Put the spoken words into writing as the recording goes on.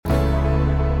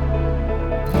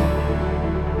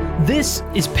This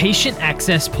is Patient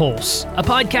Access Pulse, a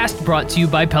podcast brought to you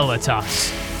by PELITAS.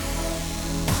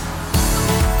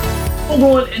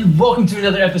 Hello everyone, and welcome to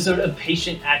another episode of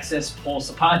Patient Access Pulse,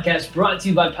 a podcast brought to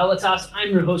you by PELITAS. I'm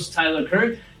your host, Tyler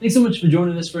Kern. Thanks so much for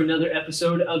joining us for another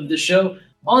episode of the show.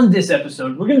 On this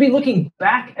episode, we're going to be looking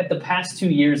back at the past 2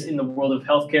 years in the world of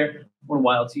healthcare. What a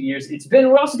wild 2 years it's been.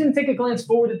 We're also going to take a glance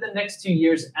forward at the next 2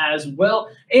 years as well.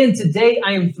 And today,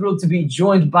 I am thrilled to be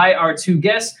joined by our two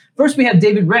guests. First, we have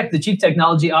David Reck, the Chief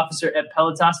Technology Officer at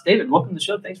PELITAS. David, welcome to the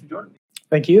show. Thanks for joining me.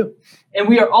 Thank you. And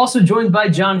we are also joined by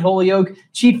John Holyoak,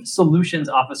 Chief Solutions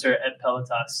Officer at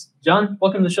PELITAS. John,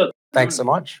 welcome to the show. Thanks so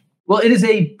much. Well, it is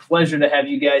a pleasure to have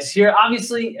you guys here.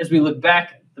 Obviously, as we look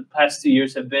back, the past 2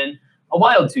 years have been a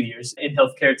wild 2 years in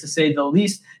healthcare, to say the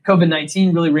least.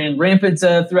 COVID-19 really ran rampant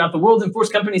throughout the world and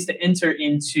forced companies to enter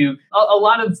into a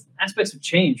lot of aspects of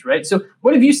change, right? So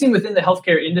what have you seen within the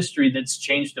healthcare industry that's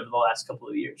changed over the last couple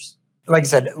of years? Like I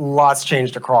said, lots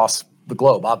changed across the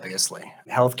globe, obviously.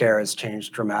 Healthcare has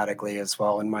changed dramatically as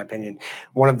well, in my opinion.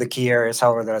 One of the key areas,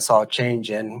 however, that I saw a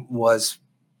change in was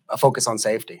a focus on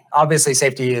safety. Obviously,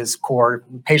 safety is core.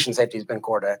 Patient safety has been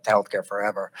core to healthcare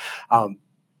forever.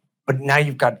 But now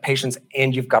you've got patients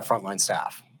and you've got frontline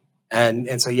staff.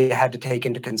 And so you had to take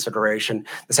into consideration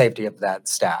the safety of that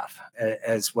staff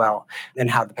as well and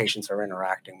how the patients are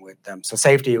interacting with them. So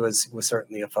safety was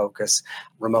certainly a focus.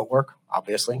 Remote work,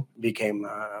 obviously, became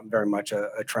very much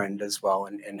a trend as well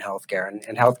in healthcare.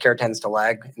 And healthcare tends to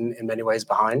lag in many ways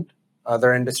behind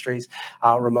other industries.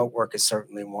 Remote work is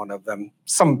certainly one of them.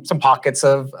 Some pockets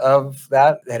of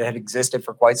that had existed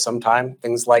for quite some time.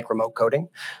 Things like remote coding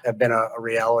have been a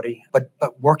reality, but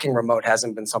working remote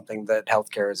hasn't been something that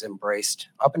healthcare has embraced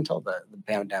up until the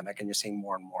pandemic, and you're seeing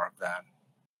more and more of that.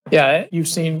 Yeah, you've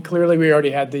seen clearly we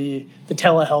already had the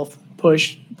telehealth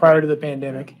push prior to the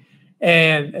pandemic,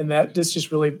 and that this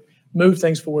just really moved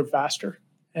things forward faster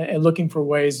and looking for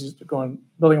ways building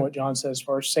on what John says as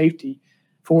far as safety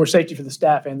for the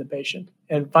staff and the patient,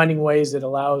 and finding ways that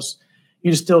allows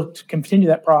you to still continue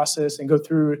that process and go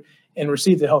through and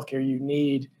receive the healthcare you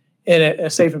need in a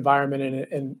safe environment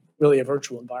and really a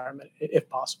virtual environment, if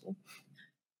possible.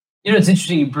 You know, it's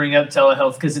interesting you bring up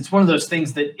telehealth because it's one of those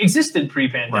things that existed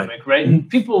pre-pandemic, right? And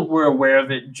people were aware of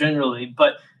it generally,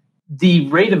 but the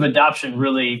rate of adoption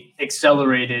really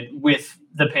accelerated with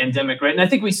the pandemic, right? And I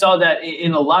think we saw that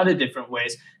in a lot of different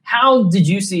ways. How did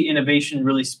you see innovation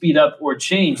really speed up or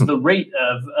change, the rate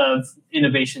of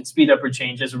innovation speed up or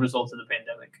change as a result of the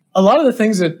pandemic? A lot of the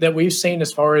things that we've seen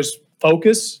as far as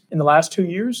focus in the last 2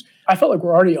 years, I felt like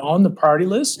we're already on the priority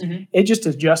list. Mm-hmm. It just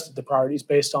adjusted the priorities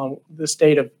based on the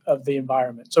state of the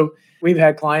environment. So we've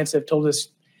had clients that have told us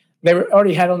they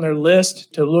already had on their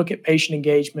list to look at patient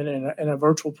engagement and a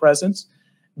virtual presence,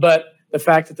 but the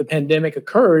fact that the pandemic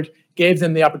occurred gave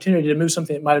them the opportunity to move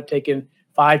something that might have taken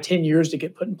 5-10 years to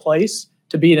get put in place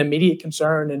to be an immediate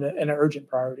concern and an urgent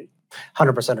priority.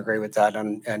 100% agree with that.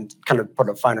 And kind of put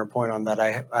a finer point on that,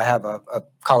 I have a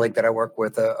colleague that I work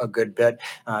with a good bit.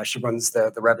 She runs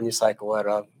the revenue cycle at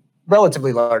a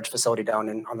relatively large facility down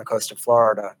on the coast of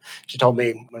Florida. She told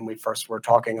me when we first were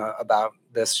talking about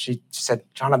this, she said,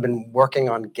 John, I've been working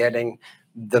on getting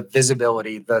the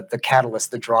visibility, the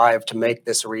catalyst, the drive to make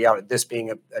this a reality, this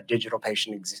being a digital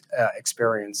patient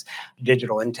experience,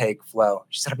 digital intake flow.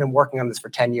 She said, I've been working on this for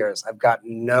 10 years. I've got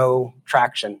no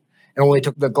traction. It only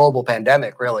took the global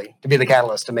pandemic, really, to be the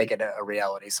catalyst to make it a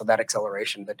reality. So that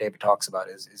acceleration that David talks about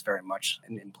is very much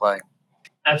in play.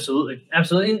 Absolutely.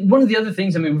 Absolutely. And one of the other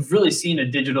things, I mean, we've really seen a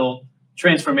digital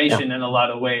transformation in a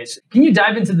lot of ways. Can you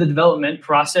dive into the development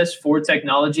process for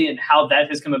technology and how that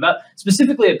has come about?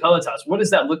 Specifically at PELITAS, what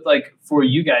does that look like for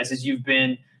you guys as you've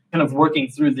been kind of working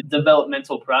through the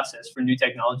developmental process for new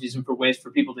technologies and for ways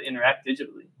for people to interact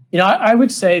digitally? You know, I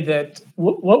would say that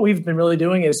what we've been really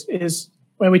doing is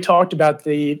when we talked about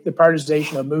the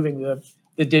prioritization of moving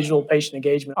the digital patient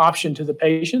engagement option to the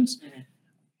patients,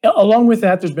 along with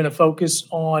that, there's been a focus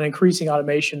on increasing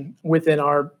automation within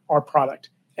our product.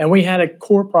 And we had a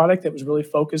core product that was really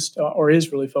focused or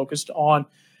is really focused on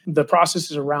the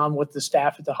processes around what the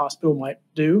staff at the hospital might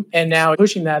do. And now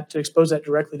pushing that to expose that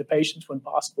directly to patients when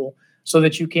possible so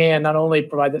that you can not only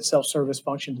provide that self-service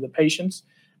function to the patients,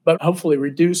 but hopefully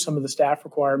reduce some of the staff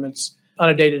requirements on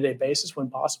a day-to-day basis when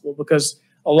possible. Because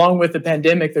along with the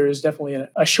pandemic, there is definitely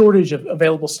a shortage of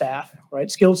available staff,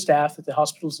 right? Skilled staff that the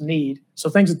hospitals need. So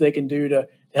things that they can do to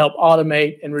help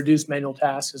automate and reduce manual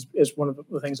tasks is one of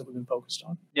the things that we've been focused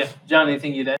on. Yeah. John,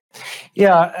 anything you'd add?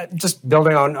 Yeah, just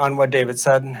building on what David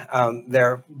said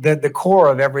there, the core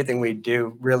of everything we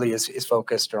do really is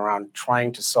focused around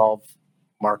trying to solve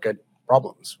market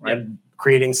problems, right? Yep.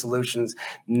 Creating solutions,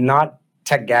 not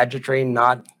tech gadgetry,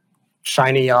 not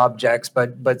shiny objects,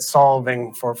 but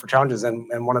solving for challenges.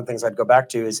 And one of the things I'd go back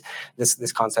to is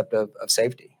this concept of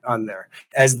safety on there.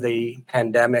 As the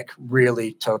pandemic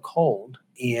really took hold,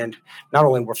 and not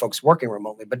only were folks working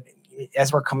remotely, but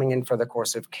as we're coming in for the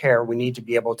course of care, we need to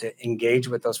be able to engage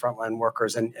with those frontline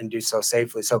workers and do so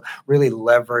safely. So really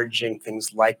leveraging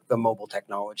things like the mobile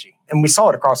technology. And we saw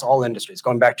it across all industries.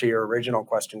 Going back to your original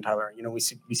question, Tyler, we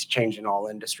see change in all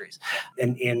industries.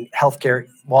 And in healthcare,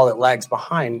 while it lags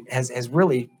behind, has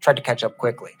really tried to catch up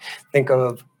quickly. Think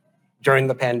of during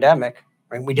the pandemic,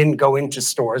 right? We didn't go into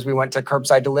stores. We went to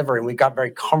curbside delivery, and we got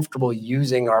very comfortable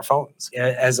using our phones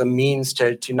as a means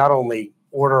to not only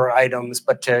order items,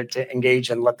 but to engage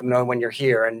and let them know when you're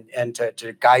here and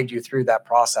to guide you through that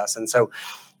process. And so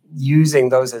using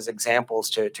those as examples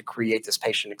to create this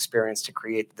patient experience, to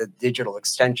create the digital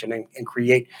extension and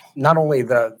create not only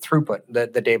the throughput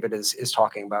that David is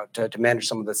talking about to manage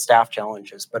some of the staff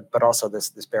challenges, but also this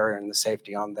barrier and the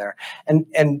safety on there.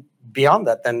 And beyond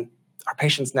that, then our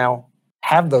patients now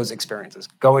have those experiences,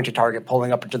 going to Target,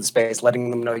 pulling up into the space,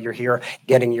 letting them know you're here,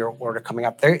 getting your order coming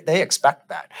up. They expect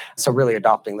that. So really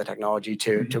adopting the technology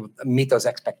to meet those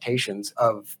expectations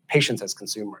of patients as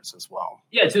consumers as well.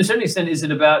 Yeah, to a certain extent, is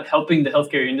it about helping the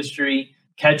healthcare industry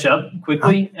catch up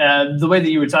quickly? The way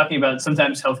that you were talking about,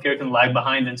 sometimes healthcare can lag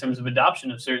behind in terms of adoption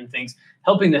of certain things.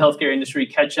 Helping the healthcare industry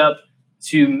catch up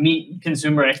to meet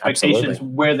consumer expectations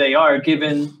where they are,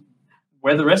 given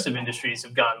where the rest of industries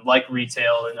have gone, like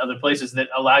retail and other places that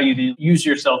allow you to use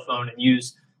your cell phone and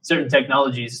use certain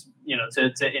technologies,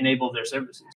 to enable their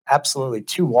services. Absolutely.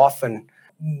 Too often,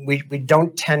 we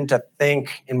don't tend to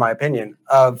think, in my opinion,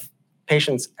 of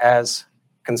patients as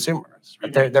consumers.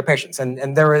 Right? They're patients,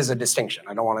 and there is a distinction.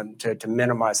 I don't want to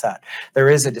minimize that. There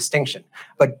is a distinction.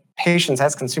 But patients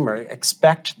as consumers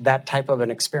expect that type of an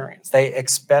experience. They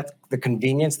expect the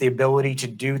convenience, the ability to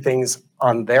do things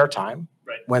on their time,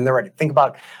 when they're ready. Think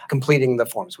about completing the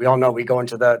forms. We all know we go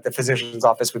into the physician's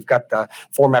office. We've got the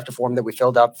form after form that we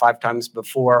filled out 5 times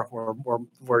before.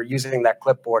 We're using that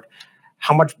clipboard.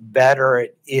 How much better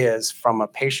it is from a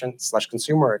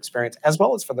patient/consumer experience, as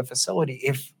well as for the facility,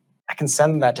 if I can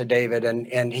send that to David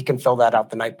and he can fill that out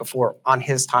the night before on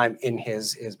his time in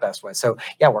his best way. So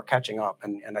yeah, we're catching up,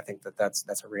 and I think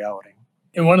that's a reality.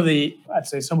 And one of the, I'd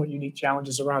say, somewhat unique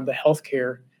challenges around the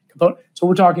healthcare component. So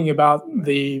we're talking about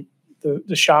the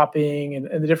shopping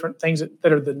and the different things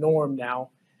that are the norm now.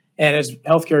 And as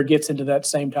healthcare gets into that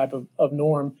same type of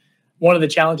norm, one of the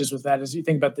challenges with that is you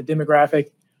think about the demographic,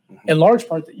 in large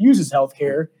part that uses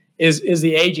healthcare is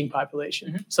the aging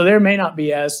population. So they may not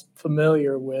be as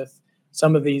familiar with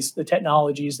some of the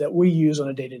technologies that we use on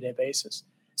a day-to-day basis.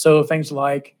 So things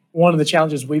like, one of the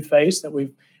challenges we've faced that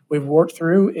we've worked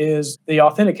through is the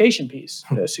authentication piece.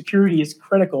 The security is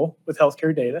critical with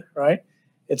healthcare data, right?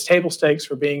 It's table stakes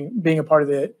for being a part of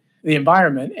the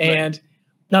environment. And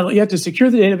not only you have to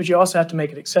secure the data, but you also have to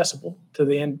make it accessible to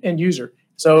the end user.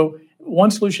 So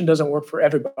one solution doesn't work for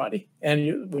everybody.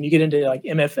 And when you get into like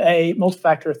MFA,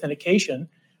 multi-factor authentication,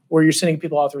 where you're sending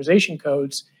people authorization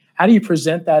codes, how do you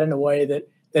present that in a way that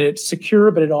it's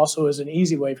secure, but it also is an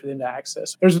easy way for them to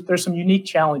access? There's some unique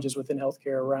challenges within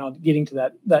healthcare around getting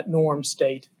to that norm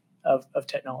state of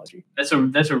technology. That's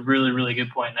a really, really good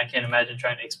point. And I can't imagine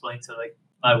trying to explain to like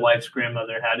my wife's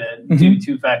grandmother how to do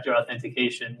 2-factor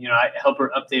authentication. I help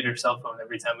her update her cell phone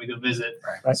every time we go visit.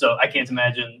 Right. So I can't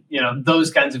imagine,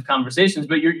 those kinds of conversations.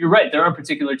 But you're right. There are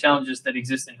particular challenges that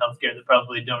exist in healthcare that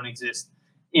probably don't exist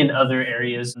in other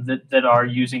areas that are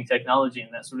using technology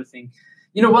and that sort of thing.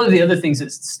 One of the other things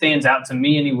that stands out to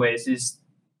me anyways is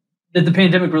that the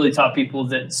pandemic really taught people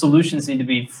that solutions need to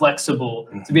be flexible,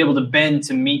 to be able to bend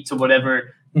to meet to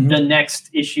whatever the next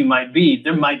issue might be.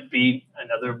 There might be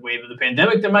another wave of the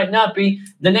pandemic. There might not be.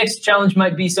 The next challenge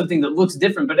might be something that looks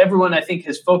different. But everyone, I think,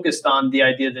 has focused on the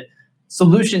idea that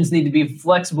solutions need to be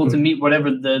flexible to meet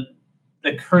whatever the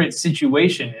current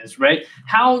situation is, right?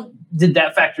 How did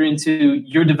that factor into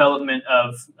your development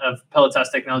of PELITAS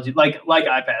technology, like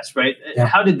iPass, right? Yeah.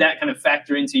 How did that kind of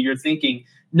factor into your thinking,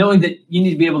 knowing that you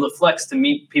need to be able to flex to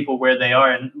meet people where they are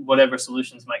and whatever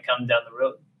solutions might come down the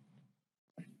road?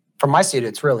 From my seat,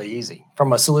 it's really easy.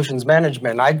 From a solutions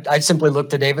management, I simply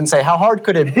look to Dave and say, how hard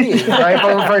could it be, right,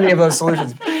 for any of those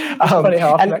solutions? It's funny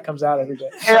how often that comes out every day.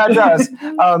 Yeah, it does.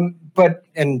 But,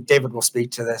 and David will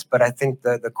speak to this, but I think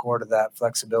the core to that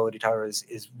flexibility, Tyler,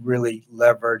 is really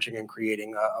leveraging and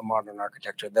creating a modern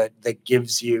architecture that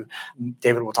gives you,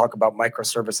 David will talk about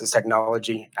microservices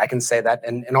technology. I can say that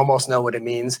and almost know what it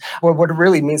means. Well, what it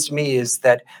really means to me is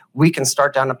that we can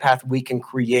start down a path, we can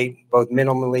create both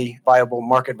minimally viable,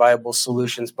 market viable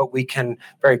solutions, but we can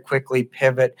very quickly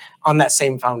pivot on that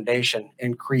same foundation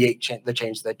and create the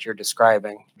change that you're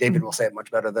describing. David will say it much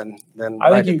better than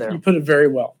I think you put it very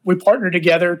well. We partner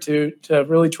together to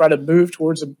really try to move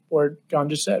towards where John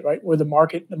just said, right, where the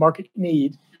market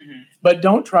need, but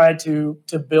don't try to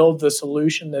build the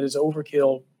solution that is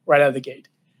overkill right out of the gate.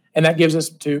 And that gives us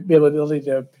the ability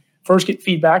to first get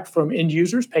feedback from end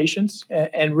users, patients,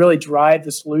 and really drive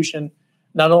the solution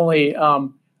not only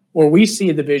where we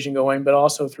see the vision going, but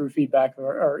also through feedback of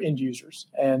our end users.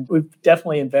 And we've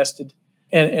definitely invested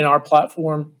in our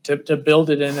platform to build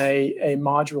it in a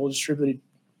modular distributed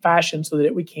fashion so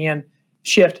that we can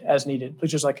shift as needed,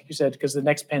 which is like you said, because the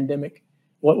next pandemic,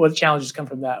 what challenges come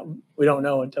from that, we don't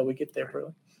know until we get there.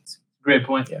 Really, great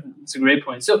point. Yeah. It's a great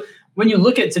point. So when you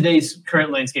look at today's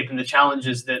current landscape and the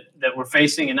challenges that we're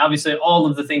facing, and obviously all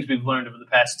of the things we've learned over the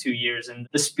past 2 years and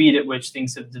the speed at which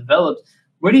things have developed,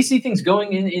 where do you see things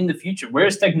going in the future? Where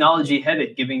is technology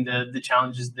headed, given the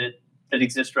challenges that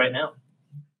exist right now?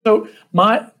 So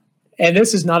and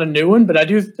this is not a new one, but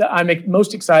I'm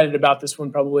most excited about this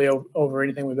one probably over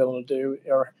anything we've been able to do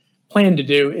or plan to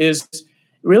do is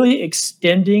really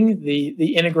extending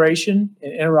the integration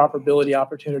and interoperability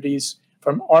opportunities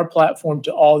from our platform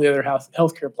to all the other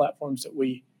healthcare platforms that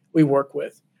we work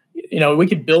with. We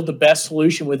could build the best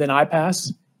solution within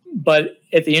iPass, but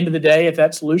at the end of the day, if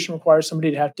that solution requires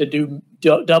somebody to have to do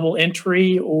double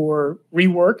entry or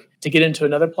rework to get into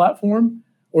another platform,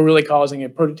 we're really causing a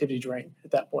productivity drain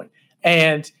at that point.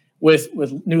 And with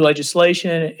new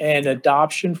legislation and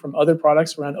adoption from other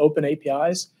products around open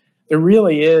APIs, there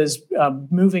really is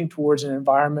moving towards an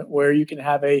environment where you can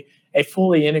have a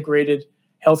fully integrated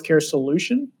healthcare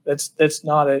solution that's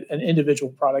not an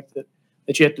individual product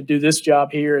that you have to do this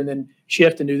job here and then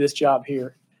shift and do this job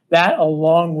here. That,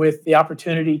 along with the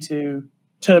opportunity to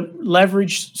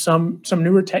leverage some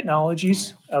newer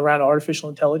technologies around artificial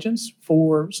intelligence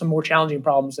for some more challenging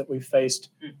problems that we've faced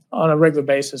on a regular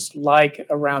basis, like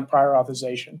around prior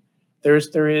authorization. There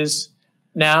is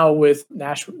now, with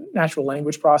natural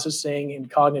language processing and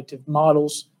cognitive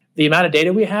models, the amount of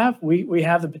data we have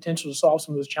the potential to solve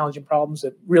some of those challenging problems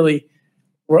that really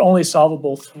were only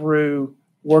solvable through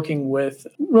working with,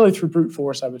 really through brute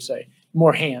force, I would say,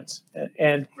 more hands.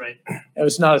 And it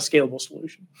was not a scalable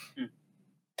solution.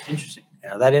 Interesting.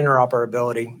 Yeah, that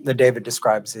interoperability that David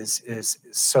describes is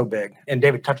so big. And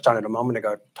David touched on it a moment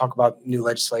ago. Talk about new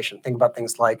legislation. Think about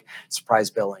things like surprise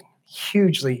billing.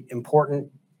 Hugely important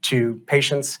to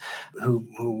patients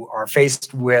who are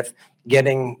faced with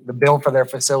getting the bill for their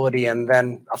facility and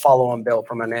then a follow-on bill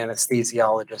from an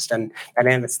anesthesiologist. And an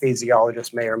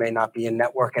anesthesiologist may or may not be in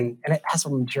network, and it has a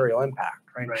material impact,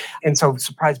 right? And so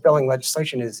surprise billing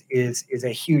legislation is a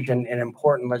huge and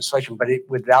important legislation, but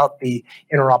without the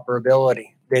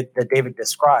interoperability that David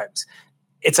describes,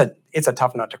 it's a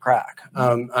tough nut to crack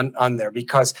on there,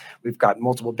 because we've got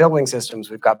multiple billing systems,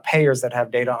 we've got payers that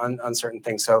have data on certain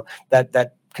things. So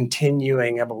that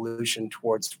continuing evolution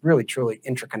towards really truly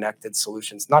interconnected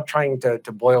solutions, not trying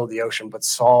to boil the ocean, but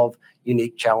solve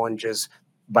unique challenges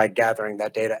by gathering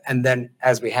that data. And then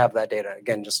as we have that data,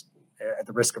 again, just at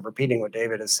the risk of repeating what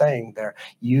David is saying there,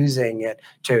 using it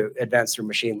to advance through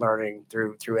machine learning,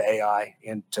 through AI,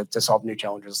 and to solve new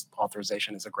challenges.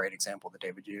 Authorization is a great example that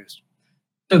David used.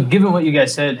 So given what you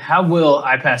guys said, how will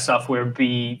iPass software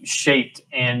be shaped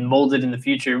and molded in the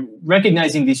future,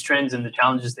 recognizing these trends and the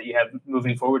challenges that you have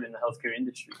moving forward in the healthcare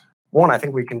industry? One, I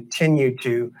think we continue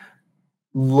to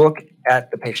look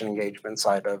at the patient engagement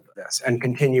side of this and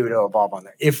continue to evolve on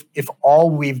that. If all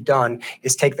we've done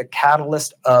is take the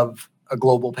catalyst of a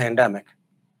global pandemic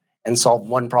and solve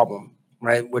one problem,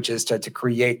 right, which is to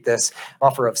create this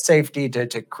buffer of safety,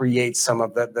 to create some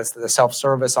of the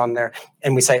self-service on there,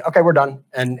 and we say, okay, we're done,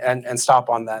 and stop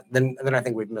on that, then I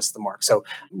think we've missed the mark. So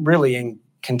really in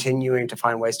continuing to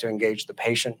find ways to engage the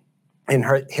patient in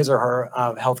his or her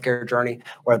healthcare journey,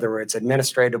 whether it's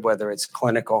administrative, whether it's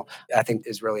clinical, I think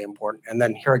is really important. And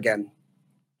then here again,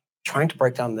 trying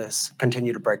to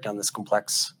continue to break down this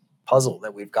complex puzzle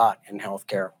that we've got in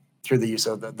healthcare through the use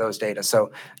of those data.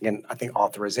 So again, I think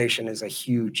authorization is a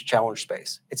huge challenge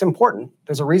space. It's important.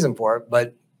 There's a reason for it,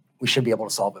 but we should be able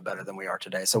to solve it better than we are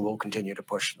today. So we'll continue to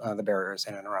push the barriers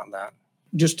in and around that.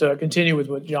 Just to continue with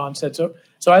what John said. So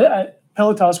I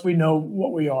PELITAS, we know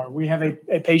what we are. We have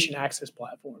a patient access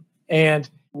platform and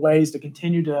ways to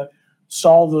continue to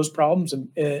solve those problems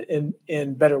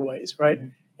in better ways, right?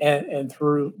 And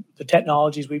through the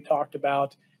technologies we've talked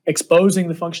about, exposing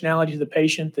the functionality to the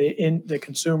patient, the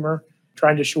consumer,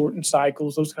 trying to shorten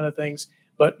cycles, those kind of things,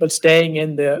 but staying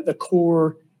in the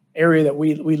core area that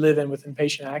we live in within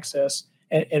patient access,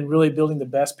 and really building the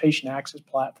best patient access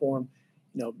platform,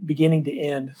 beginning to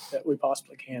end that we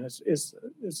possibly can is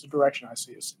the direction I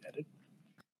see us headed.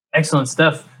 Excellent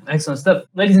stuff. Excellent stuff.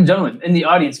 Ladies and gentlemen, in the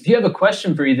audience, if you have a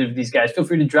question for either of these guys, feel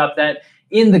free to drop that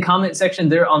in the comment section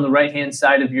there on the right-hand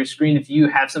side of your screen. If you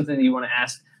have something that you want to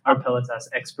ask our PELITAS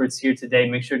experts here today,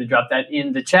 make sure to drop that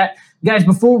in the chat. Guys,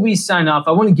 before we sign off,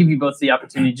 I want to give you both the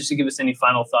opportunity just to give us any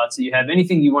final thoughts that you have,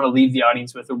 anything you want to leave the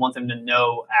audience with or want them to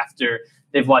know after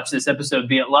they've watched this episode,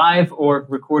 be it live or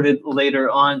recorded later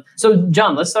on. So,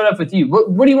 John, let's start off with you.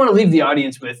 What do you want to leave the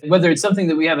audience with, whether it's something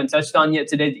that we haven't touched on yet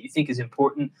today that you think is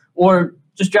important, or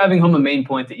just driving home a main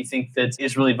point that you think that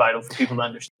is really vital for people to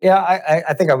understand? Yeah,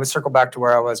 I think I would circle back to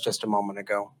where I was just a moment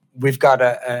ago. We've got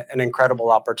an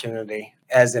incredible opportunity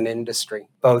as an industry,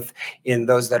 both in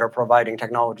those that are providing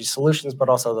technology solutions, but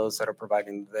also those that are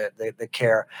providing the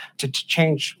care to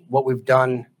change what we've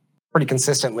done pretty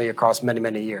consistently across many,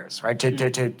 many years, right?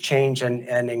 To change and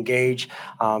engage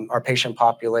our patient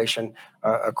population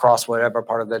across whatever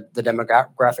part of the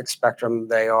demographic spectrum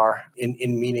they are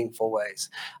in meaningful ways.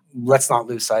 Let's not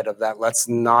lose sight of that. Let's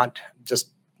not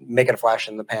just make it a flash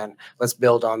in the pan. Let's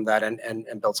build on that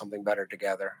and build something better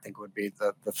together, I think would be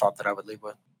the thought that I would leave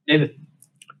with. David?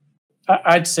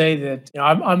 I'd say that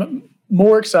I'm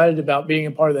more excited about being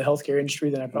a part of the healthcare industry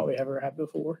than I probably ever have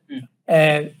before.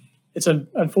 And it's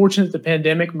unfortunate the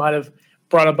pandemic might have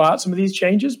brought about some of these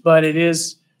changes, but it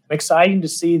is exciting to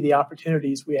see the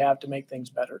opportunities we have to make things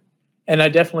better. And I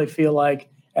definitely feel like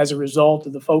as a result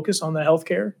of the focus on the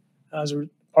healthcare as a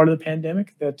part of the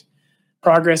pandemic, that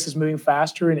progress is moving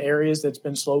faster in areas that's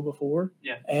been slow before.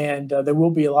 Yeah. And there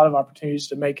will be a lot of opportunities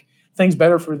to make things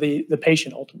better for the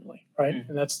patient ultimately, right?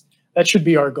 And that should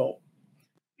be our goal.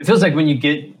 It feels like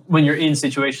when you're in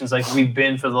situations like we've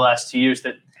been for the last 2 years,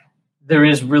 that there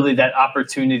is really that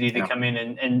opportunity to come in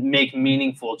and make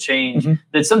meaningful change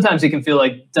that sometimes it can feel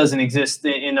like doesn't exist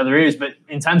in other areas. But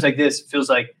in times like this, it feels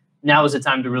like now is the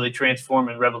time to really transform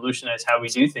and revolutionize how we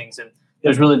do things. And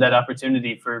there's really that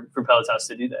opportunity for PELITAS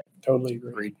to do that. Totally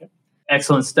agree.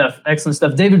 Excellent stuff. Excellent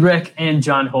stuff. David Reck and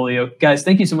John Holyoak. Guys,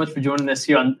 thank you so much for joining us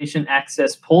here on Patient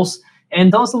Access Pulse.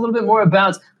 And tell us a little bit more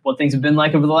about what things have been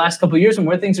like over the last couple of years and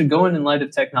where things are going in light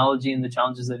of technology and the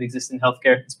challenges that exist in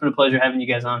healthcare. It's been a pleasure having you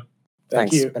guys on.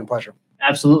 Thanks. You. It's been a pleasure.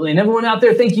 Absolutely. And everyone out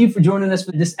there, thank you for joining us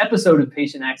for this episode of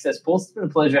Patient Access Pulse. It's been a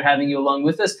pleasure having you along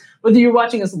with us. Whether you're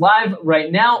watching us live right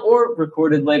now or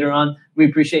recorded later on, we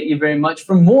appreciate you very much.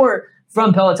 For more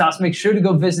from PELITAS, make sure to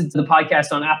go visit the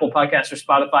podcast on Apple Podcasts or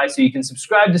Spotify so you can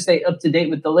subscribe to stay up to date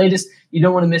with the latest. You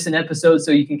don't want to miss an episode,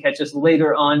 so you can catch us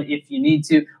later on if you need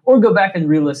to, or go back and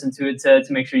re-listen to it to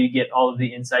make sure you get all of the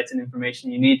insights and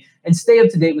information you need and stay up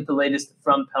to date with the latest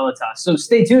from PELITAS. So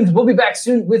stay tuned. We'll be back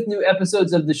soon with new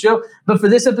episodes of the show. But for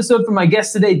this episode, for my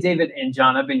guests today, David and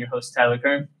John, I've been your host, Tyler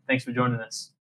Kern. Thanks for joining us.